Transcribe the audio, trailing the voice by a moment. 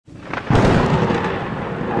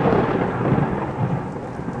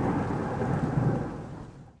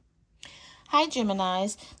Hi,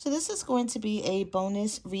 Geminis. So this is going to be a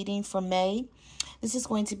bonus reading for May. This is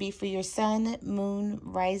going to be for your sun, moon,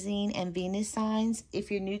 rising, and Venus signs.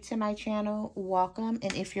 If you're new to my channel, welcome.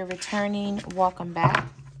 And if you're returning, welcome back.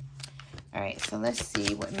 All right, so let's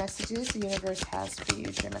see what messages the universe has for you,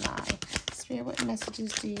 Gemini. Spirit, what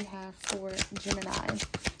messages do you have for Gemini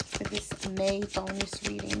for this May bonus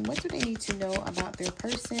reading? What do they need to know about their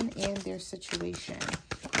person and their situation?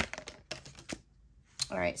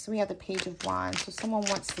 All right, so we have the Page of Wands. So someone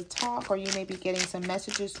wants to talk, or you may be getting some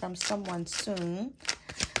messages from someone soon.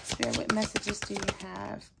 Spirit, what messages do you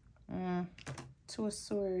have? Two of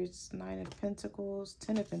Swords, Nine of Pentacles,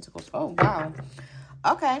 Ten of Pentacles. Oh, wow.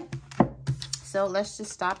 Okay. So let's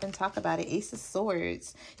just stop and talk about it. Ace of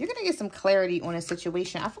Swords. You're going to get some clarity on a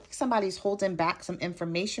situation. I feel like somebody's holding back some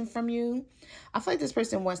information from you. I feel like this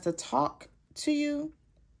person wants to talk to you.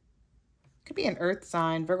 Could be an earth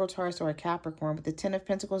sign, Virgo, Taurus, or a Capricorn. With the Ten of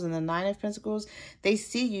Pentacles and the Nine of Pentacles, they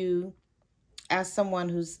see you as someone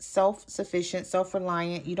who's self-sufficient,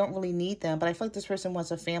 self-reliant. You don't really need them. But I feel like this person wants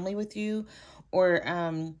a family with you, or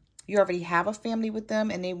you already have a family with them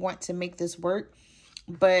and they want to make this work.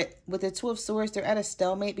 But with the Two of Swords, they're at a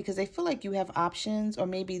stalemate because they feel like you have options, or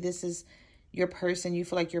maybe this is your person. You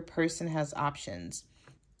feel like your person has options.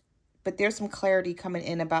 But there's some clarity coming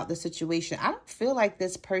in about the situation. I don't feel like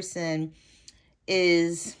this person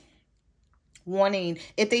is wanting,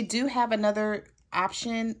 if they do have another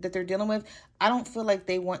option that they're dealing with, I don't feel like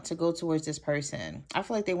they want to go towards this person. I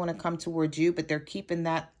feel like they want to come towards you, but they're keeping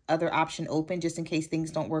that other option open just in case things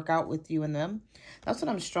don't work out with you and them. That's what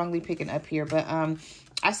I'm strongly picking up here. But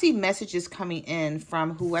I see messages coming in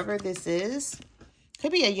from whoever this is.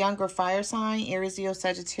 Could be a younger fire sign, Aries, Leo,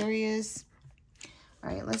 Sagittarius. All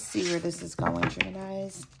right, let's see where this is going,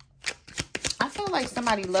 Geminis. I feel like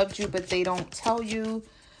somebody loved you, but they don't tell you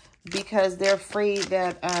because they're afraid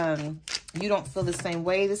that you don't feel the same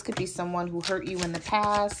way. This could be someone who hurt you in the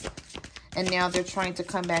past, and now they're trying to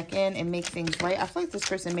come back in and make things right. I feel like this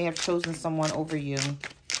person may have chosen someone over you,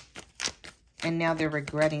 and now they're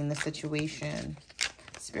regretting the situation.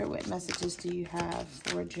 Spirit, what messages do you have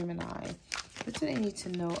for Gemini? What do they need to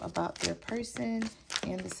know about their person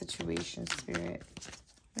and the situation, Spirit?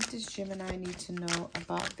 What does Gemini need to know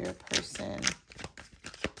about their person?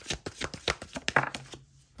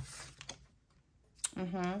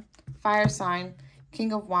 Fire sign,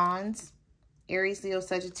 King of Wands, Aries, Leo,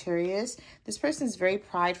 Sagittarius. This person is very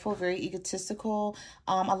prideful, very egotistical.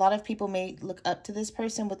 A lot of people may look up to this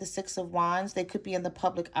person with the Six of Wands. They could be in the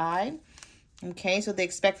public eye. Okay, so they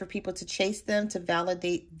expect for people to chase them to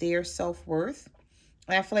validate their self-worth.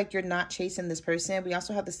 And I feel like you're not chasing this person. We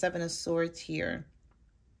also have the Seven of Swords here.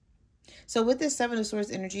 So with this Seven of Swords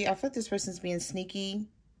energy, I feel like this person's being sneaky.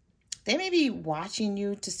 They may be watching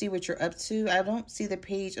you to see what you're up to. I don't see the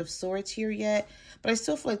Page of Swords here yet, but I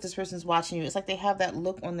still feel like this person's watching you. It's like they have that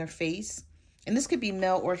look on their face. And this could be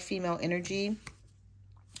male or female energy.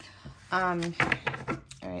 All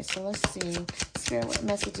right, so let's see. Spirit, what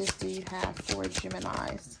messages do you have for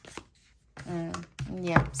Geminis?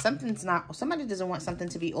 Yeah, somebody doesn't want something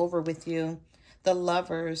to be over with you. The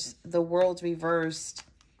Lovers, the World reversed,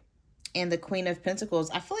 and the Queen of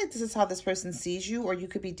Pentacles. I feel like this is how this person sees you, or you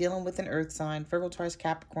could be dealing with an earth sign, Virgo, Taurus,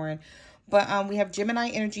 Capricorn. But we have Gemini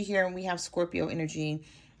energy here, and we have Scorpio energy.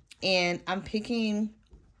 And I'm picking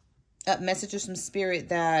up messages from Spirit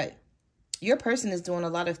that your person is doing a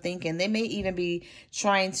lot of thinking. They may even be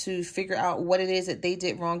trying to figure out what it is that they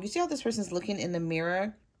did wrong. You see how this person's looking in the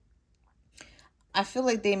mirror? I feel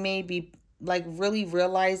like they may be like really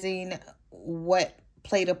realizing what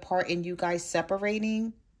played a part in you guys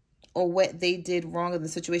separating, or what they did wrong in the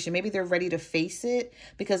situation. Maybe they're ready to face it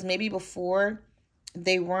because maybe before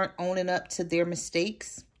they weren't owning up to their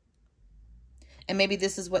mistakes. And maybe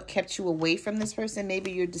this is what kept you away from this person.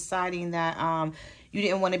 Maybe you're deciding that you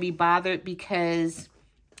didn't want to be bothered because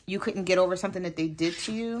you couldn't get over something that they did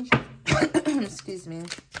to you. Excuse me.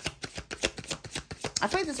 I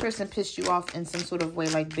feel like this person pissed you off in some sort of way,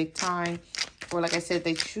 like big time. Or like I said,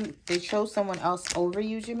 they chose someone else over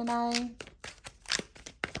you, Gemini.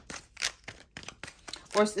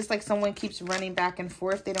 Or it's like someone keeps running back and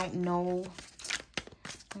forth. They don't know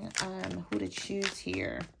who to choose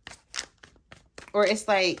here. Or it's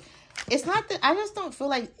like, it's not that, I just don't feel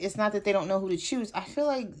like it's not that they don't know who to choose. I feel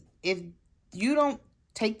like if you don't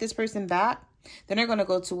take this person back, then they're going to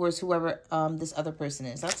go towards whoever this other person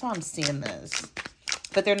is. That's how I'm seeing this.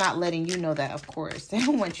 But they're not letting you know that, of course. They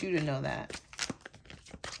don't want you to know that.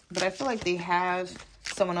 But I feel like they have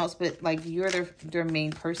someone else, but like you're their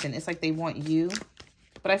main person. It's like they want you.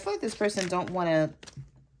 But I feel like this person don't want to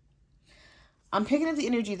I'm picking up the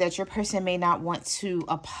energy that your person may not want to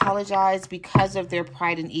apologize because of their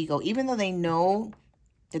pride and ego. Even though they know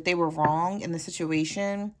that they were wrong in the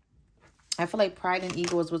situation, I feel like pride and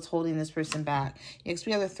ego is what's holding this person back. Next,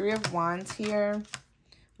 we have the Three of Wands here.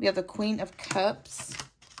 We have the Queen of Cups.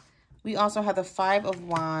 We also have the Five of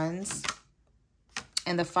Wands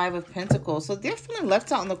and the Five of Pentacles. So they're feeling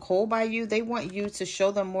left out in the cold by you. They want you to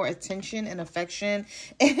show them more attention and affection.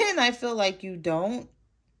 And I feel like you don't.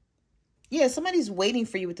 Yeah, somebody's waiting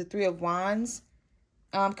for you with the Three of Wands.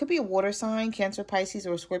 Could be a water sign, Cancer, Pisces,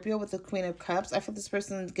 or Scorpio with the Queen of Cups. I feel this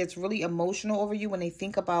person gets really emotional over you when they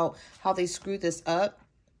think about how they screwed this up.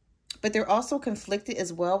 But they're also conflicted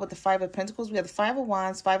as well with the Five of Pentacles. We have the Five of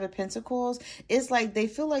Wands, Five of Pentacles. It's like they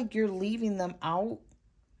feel like you're leaving them out.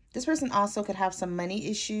 This person also could have some money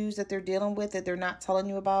issues that they're dealing with that they're not telling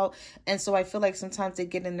you about. And so I feel like sometimes they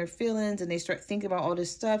get in their feelings and they start thinking about all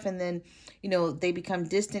this stuff. And then, you know, they become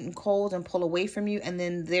distant and cold and pull away from you. And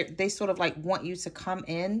then they sort of like want you to come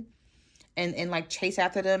in and like chase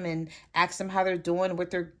after them and ask them how they're doing,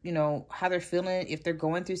 what they're, you know, how they're feeling, if they're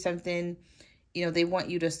going through something. You know, they want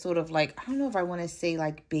you to sort of like, I don't know if I want to say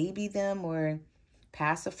like baby them or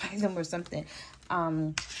pacify them or something,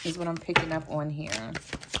 is what I'm picking up on here.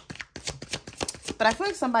 But I feel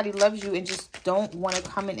like somebody loves you and just don't want to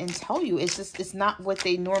come in and tell you. It's just, it's not what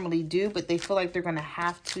they normally do, but they feel like they're going to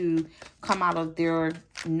have to come out of their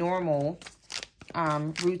normal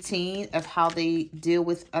routine of how they deal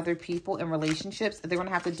with other people in relationships. They're going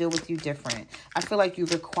to have to deal with you different. I feel like you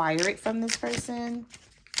require it from this person.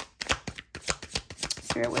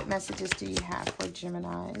 Spirit, what messages do you have for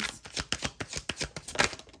Geminis?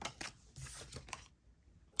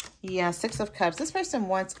 Yeah, Six of Cups. This person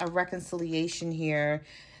wants a reconciliation here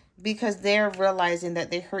because they're realizing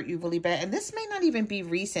that they hurt you really bad. And this may not even be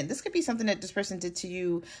recent. This could be something that this person did to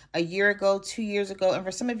you a year ago, 2 years ago. And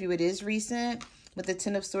for some of you, it is recent. With the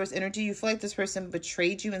Ten of Swords energy, you feel like this person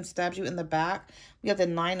betrayed you and stabbed you in the back. We have the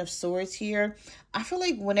Nine of Swords here. I feel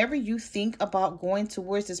like whenever you think about going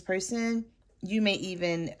towards this person, you may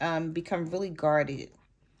even become really guarded.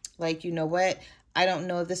 Like, you know what? I don't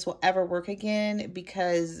know if this will ever work again,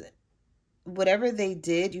 because whatever they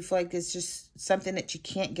did, you feel like it's just something that you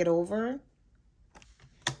can't get over.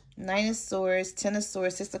 Nine of Swords, Ten of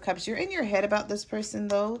Swords, Six of Cups. You're in your head about this person,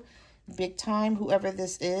 though. Big time, whoever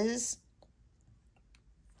this is.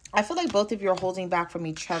 I feel like both of you are holding back from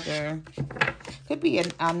each other. Could be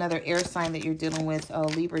another air sign that you're dealing with, a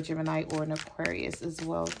Libra, Gemini, or an Aquarius as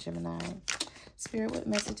well, Gemini. Spirit, what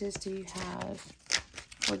messages do you have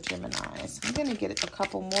for Geminis? I'm going to get a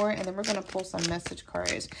couple more, and then we're going to pull some message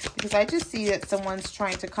cards, because I just see that someone's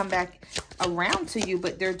trying to come back around to you,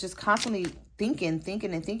 but they're just constantly thinking,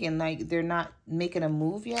 like they're not making a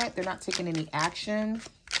move yet. They're not taking any action,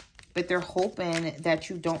 but they're hoping that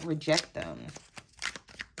you don't reject them.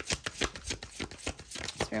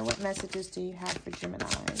 Spirit, what messages do you have for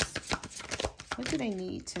Geminis? What do they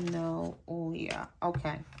need to know? Oh, yeah.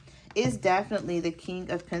 Okay. Is definitely the King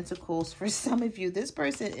of Pentacles for some of you. This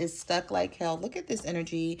person is stuck like hell. Look at this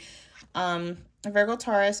energy. A Virgo,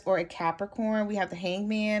 Taurus, or a Capricorn. We have the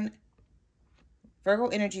Hangman, Virgo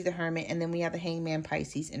energy, the Hermit, and then we have the Hangman,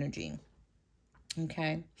 Pisces energy.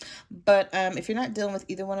 Okay. But if you're not dealing with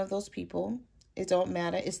either one of those people, it don't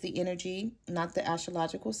matter. It's the energy, not the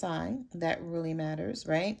astrological sign. That really matters,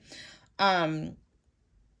 right? The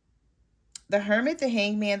Hermit, the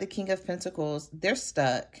Hangman, the King of Pentacles, they're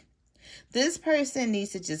stuck. This person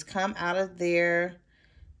needs to just come out of their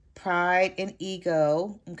pride and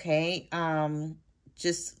ego, okay?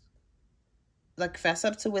 Just like fess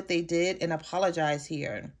up to what they did and apologize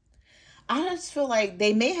here. I just feel like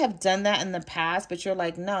they may have done that in the past, but you're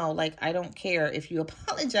like, no, like, I don't care if you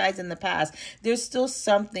apologize in the past. There's still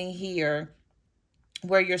something here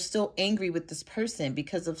where you're still angry with this person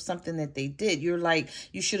because of something that they did. You're like,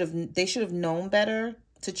 they should have known better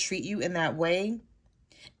to treat you in that way.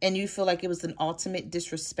 And you feel like it was an ultimate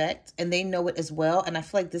disrespect, and they know it as well. And I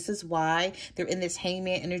feel like this is why they're in this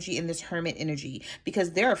Hangman energy and this Hermit energy,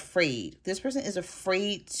 because they're afraid. This person is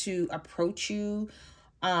afraid to approach you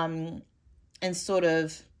and sort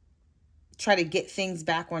of try to get things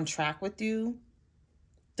back on track with you.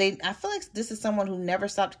 I feel like this is someone who never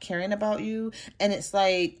stopped caring about you. And it's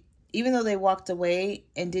like, even though they walked away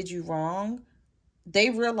and did you wrong,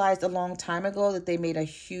 they realized a long time ago that they made a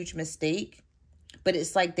huge mistake. But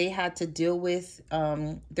it's like they had to deal with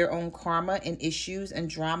their own karma and issues and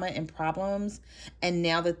drama and problems. And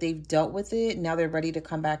now that they've dealt with it, now they're ready to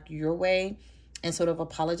come back your way and sort of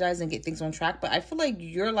apologize and get things on track. But I feel like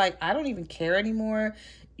you're like, I don't even care anymore.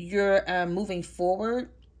 You're moving forward.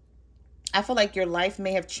 I feel like your life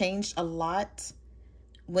may have changed a lot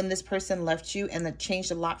when this person left you, and it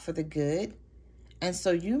changed a lot for the good. And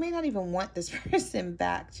so you may not even want this person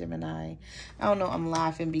back, Gemini. I don't know. I'm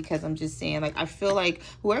laughing because I'm just saying, like, I feel like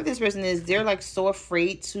whoever this person is, they're like so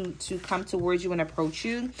afraid to come towards you and approach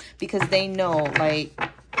you because they know, like,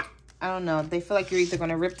 I don't know. They feel like you're either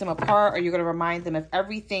going to rip them apart or you're going to remind them of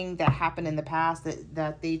everything that happened in the past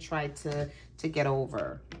that they tried to get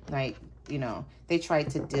over. Like, you know, they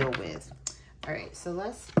tried to deal with. All right. So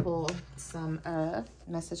let's pull some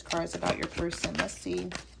message cards about your person. Let's see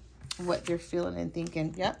what they're feeling and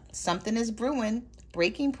thinking. Yep, something is brewing.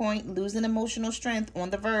 Breaking point, losing emotional strength, on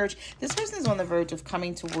the verge. This person is on the verge of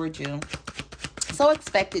coming towards you. So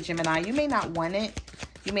expect it, Gemini. You may not want it.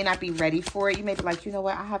 You may not be ready for it. You may be like, you know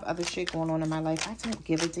what? I have other shit going on in my life. I don't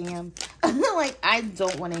give a damn. Like, I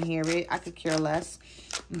don't want to hear it. I could care less.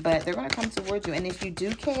 But they're going to come towards you. And if you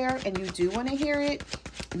do care and you do want to hear it,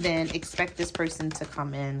 then expect this person to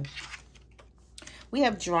come in. We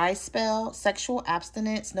have dry spell, sexual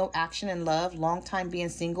abstinence, no action in love, long time being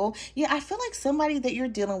single. Yeah, I feel like somebody that you're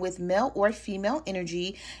dealing with, male or female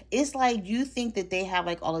energy, is like you think that they have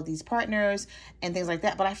like all of these partners and things like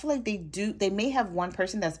that. But I feel like they may have one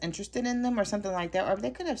person that's interested in them or something like that. Or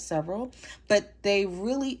they could have several, but they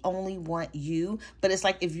really only want you. But it's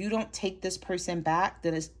like if you don't take this person back,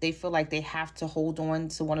 then they feel like they have to hold on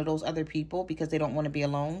to one of those other people because they don't want to be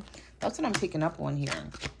alone. That's what I'm picking up on here.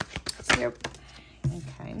 So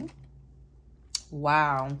okay.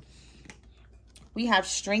 Wow. We have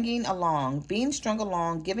stringing along, being strung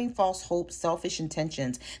along, giving false hope, selfish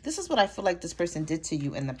intentions. This is what I feel like this person did to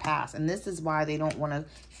you in the past. And this is why they don't want to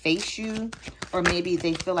face you. Or maybe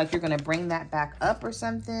they feel like you're going to bring that back up or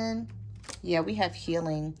something. Yeah, we have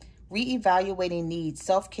healing. Reevaluating needs,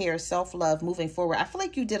 self-care, self-love, moving forward. I feel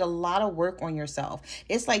like you did a lot of work on yourself.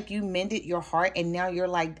 It's like you mended your heart and now you're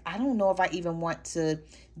like, I don't know if I even want to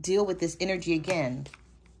deal with this energy again.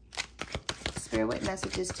 Spirit, what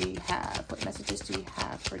messages do you have? What messages do you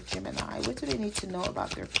have for Gemini? What do they need to know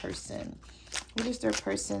about their person? What is their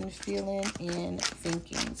person feeling and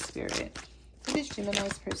thinking, Spirit? What is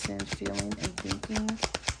Gemini's person feeling and thinking?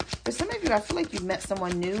 For some of you, I feel like you've met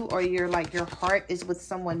someone new, or you're like your heart is with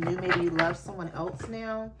someone new. Maybe you love someone else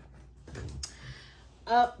now.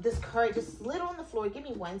 This card just slid on the floor. Give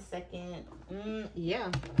me 1 second.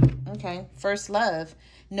 Yeah. Okay. First love.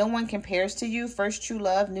 No one compares to you. First true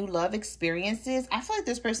love, new love experiences. I feel like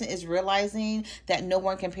this person is realizing that no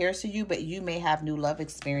one compares to you, but you may have new love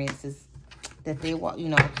experiences that they walk, you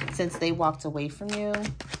know, since they walked away from you.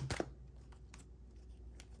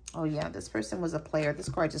 Oh, yeah, this person was a player. This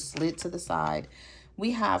card just slid to the side.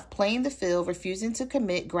 We have playing the field, refusing to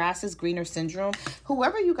commit, grass is greener syndrome.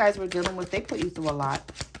 Whoever you guys were dealing with, they put you through a lot.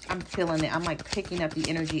 I'm feeling it. I'm like picking up the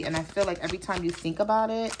energy. And I feel like every time you think about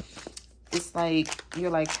it, it's like, you're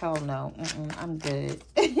like, hell no, I'm good.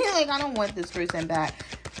 You're like, I don't want this person back.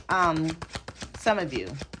 Some of you,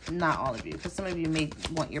 not all of you, because some of you may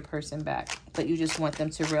want your person back, but you just want them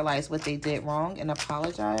to realize what they did wrong and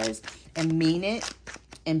apologize and mean it.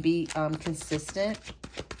 And be consistent,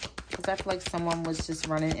 because I feel like someone was just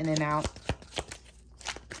running in and out,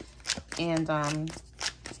 and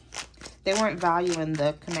they weren't valuing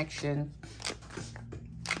the connection.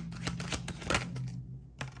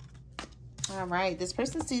 All right, this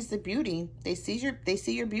person sees the beauty. They see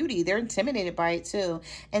your beauty. They're intimidated by it too.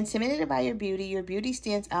 Intimidated by your beauty. Your beauty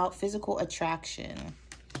stands out. Physical attraction.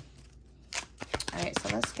 All right, so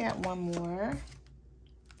let's get one more.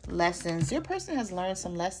 Lessons. Your person has learned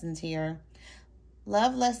some lessons here.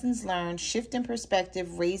 Love lessons learned, shift in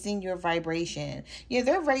perspective, raising your vibration. Yeah,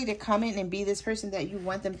 they're ready to come in and be this person that you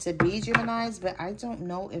want them to be, Geminis, but I don't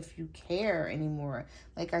know if you care anymore.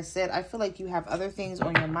 Like I said, I feel like you have other things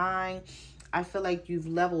on your mind. I feel like you've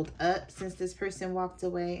leveled up since this person walked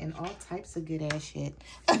away and all types of good ass shit.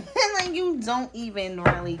 Like you don't even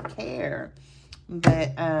really care.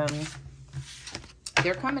 But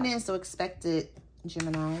they're coming in, so expect it,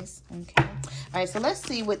 Geminis. Okay. All right, so let's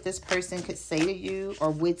see what this person could say to you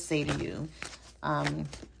or would say to you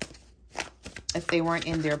if they weren't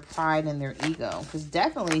in their pride and their ego. Because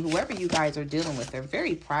definitely whoever you guys are dealing with, they're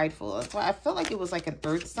very prideful. That's why I felt like it was like an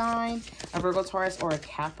earth sign, a Virgo, Taurus, or a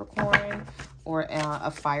Capricorn, or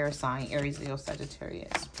a fire sign, Aries, Leo,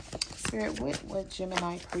 Sagittarius. Spirit, what would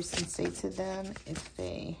Gemini person say to them if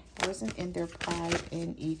they wasn't in their pride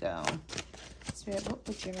and ego? Spirit, what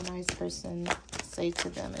would Gemini's person say to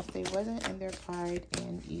them if they wasn't in their pride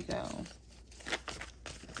and ego?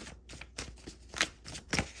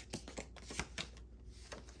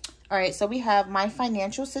 All right, so we have my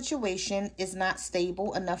financial situation is not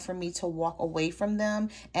stable enough for me to walk away from them,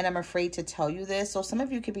 and I'm afraid to tell you this. So some of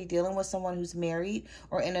you could be dealing with someone who's married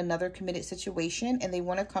or in another committed situation, and they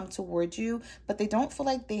want to come towards you, but they don't feel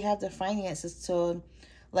like they have the finances to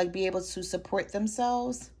like be able to support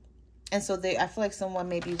themselves. And so I feel like someone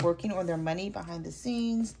may be working on their money behind the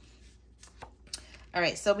scenes. All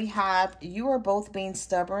right, so we have you are both being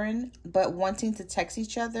stubborn, but wanting to text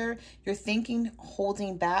each other. You're thinking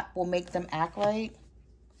holding back will make them act right.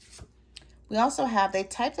 We also have they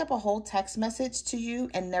typed up a whole text message to you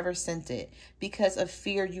and never sent it because of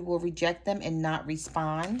fear you will reject them and not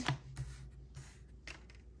respond.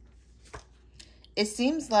 It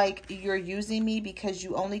seems like you're using me because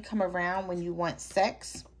you only come around when you want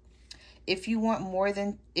sex. If you want more,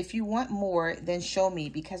 then show me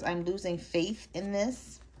because I'm losing faith in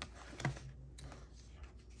this.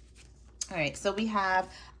 All right, so we have,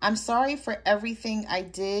 I'm sorry for everything I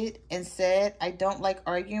did and said. I don't like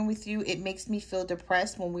arguing with you. It makes me feel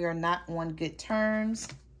depressed when we are not on good terms.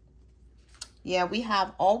 Yeah, we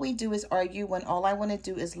have, all we do is argue when all I want to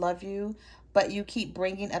do is love you, but you keep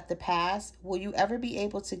bringing up the past. Will you ever be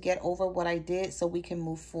able to get over what I did so we can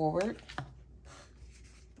move forward?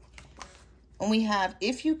 And we have,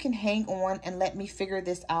 if you can hang on and let me figure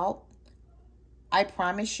this out, I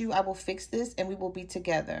promise you I will fix this and we will be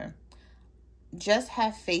together. Just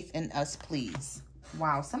have faith in us, please.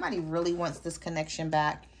 Wow, somebody really wants this connection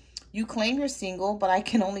back. You claim you're single, but I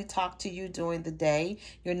can only talk to you during the day.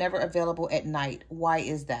 You're never available at night. Why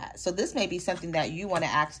is that? So this may be something that you want to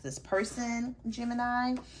ask this person,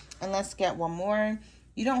 Gemini. And let's get one more.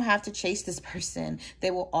 You don't have to chase this person.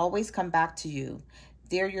 They will always come back to you.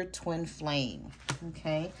 They're your twin flame.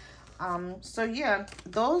 Okay. So yeah,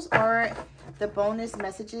 those are the bonus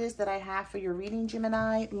messages that I have for your reading,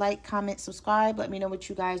 Gemini. Like, comment, subscribe. Let me know what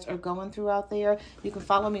you guys are going through out there. You can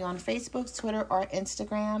follow me on Facebook, Twitter, or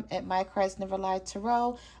Instagram at My Cards Never Lie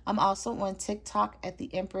Tarot. I'm also on TikTok at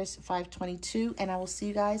the Empress 522, and I will see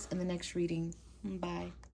you guys in the next reading. Bye.